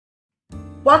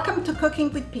Welcome to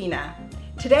Cooking with Pina.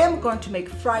 Today I'm going to make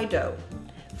fried dough.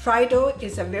 Fried dough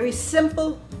is a very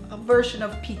simple version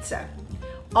of pizza.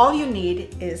 All you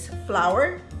need is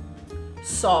flour,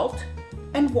 salt,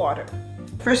 and water.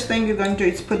 First thing you're going to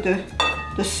do is put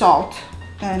the salt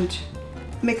and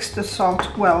mix the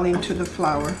salt well into the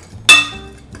flour,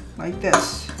 like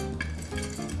this.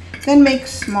 Then make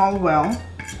small well,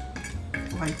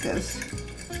 like this,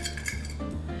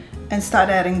 and start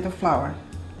adding the flour,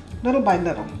 little by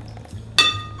little,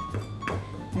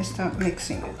 and start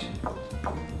mixing it.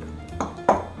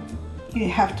 You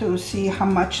have to see how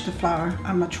much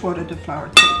water the flour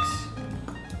takes.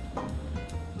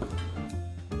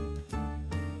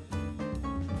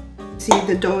 See,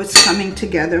 the dough is coming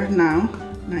together now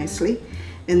nicely,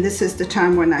 and this is the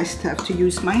time when I have to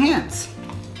use my hands.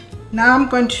 Now I'm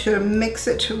going to mix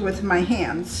it with my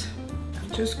hands.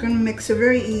 I'm just going to mix it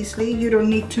very easily. You don't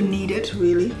need to knead it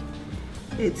really.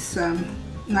 It's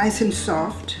nice and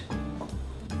soft.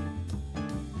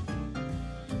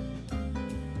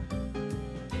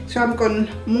 So I'm going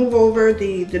to move over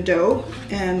the dough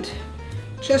and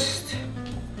just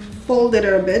fold it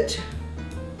a bit.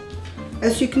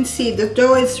 As you can see, the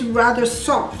dough is rather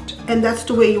soft, and that's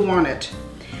the way you want it.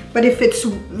 But if it's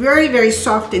very, very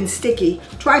soft and sticky,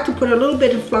 try to put a little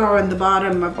bit of flour on the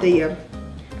bottom of the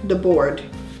board.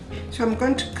 So I'm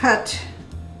going to cut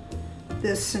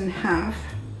this in half.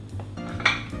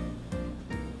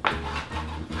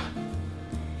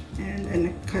 And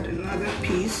then cut another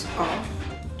piece off.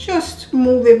 Just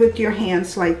move it with your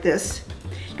hands like this.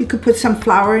 You could put some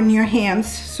flour in your hands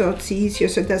so it's easier,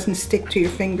 so it doesn't stick to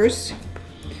your fingers.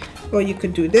 Or you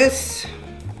could do this.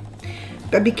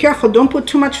 But be careful, don't put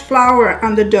too much flour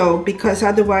on the dough, because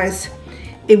otherwise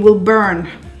it will burn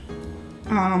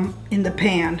in the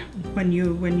pan when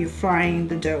you're frying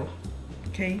the dough.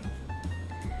 Okay?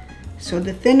 So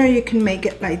the thinner you can make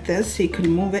it like this, you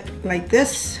can move it like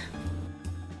this.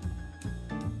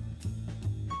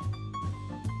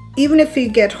 Even if you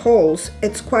get holes,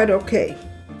 it's quite okay.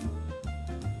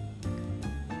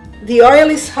 The oil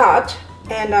is hot,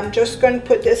 and I'm just going to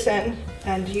put this in,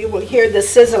 and you will hear the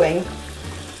sizzling.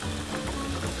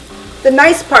 The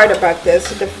nice part about this,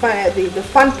 the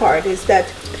fun part, is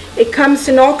that it comes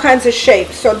in all kinds of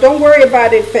shapes. So don't worry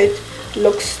about if it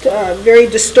looks very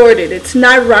distorted. It's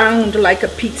not round like a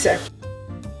pizza.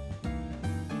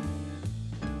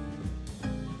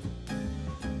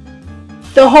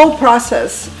 The whole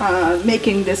process,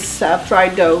 making this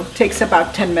fried dough, takes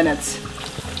about 10 minutes.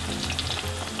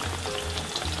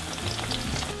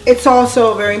 It's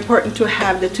also very important to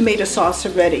have the tomato sauce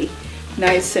ready,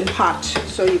 nice and hot,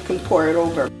 so you can pour it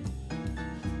over.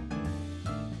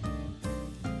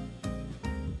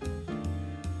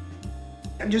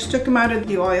 I just took them out of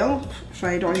the oil,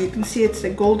 fried oil. You can see it's a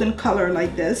golden color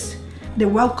like this. They're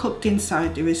well cooked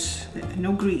inside. There is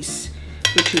no grease,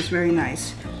 which is very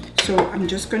nice. So I'm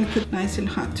just going to put nice and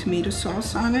hot tomato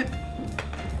sauce on it.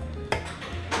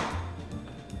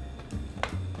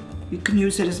 You can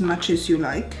use it as much as you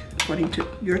like, according to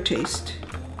your taste.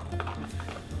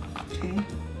 Okay.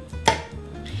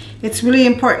 It's really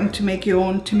important to make your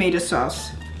own tomato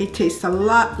sauce. It tastes a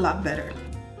lot better.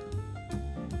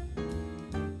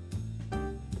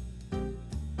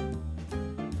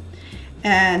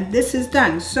 And this is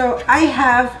done. So I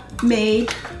have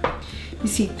made, you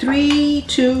see, 3,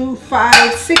 2,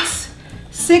 5,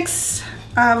 6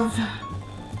 of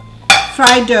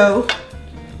fried dough,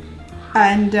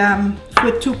 and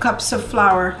with 2 cups of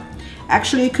flour.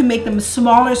 Actually, you can make them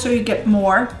smaller so you get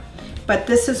more, but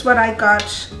this is what I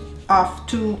got off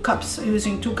 2 cups,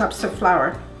 using 2 cups of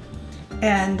flour.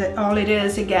 And all it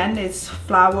is, again, is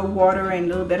flour, water, and a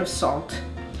little bit of salt,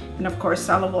 and of course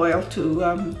olive oil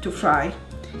to fry.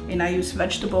 And I use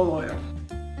vegetable oil.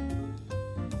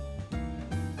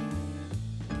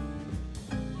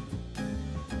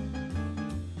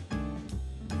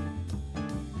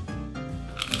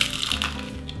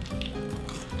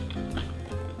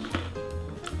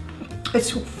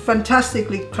 It's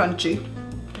fantastically crunchy,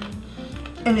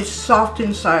 and it's soft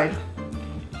inside,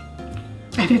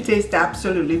 and it tastes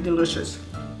absolutely delicious.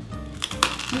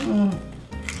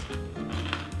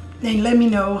 And let me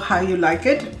know how you like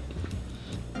it.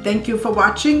 Thank you for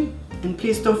watching, and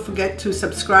please don't forget to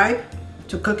subscribe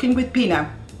to Cooking with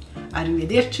Pina.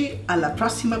 Arrivederci alla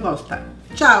prossima volta.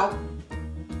 Ciao!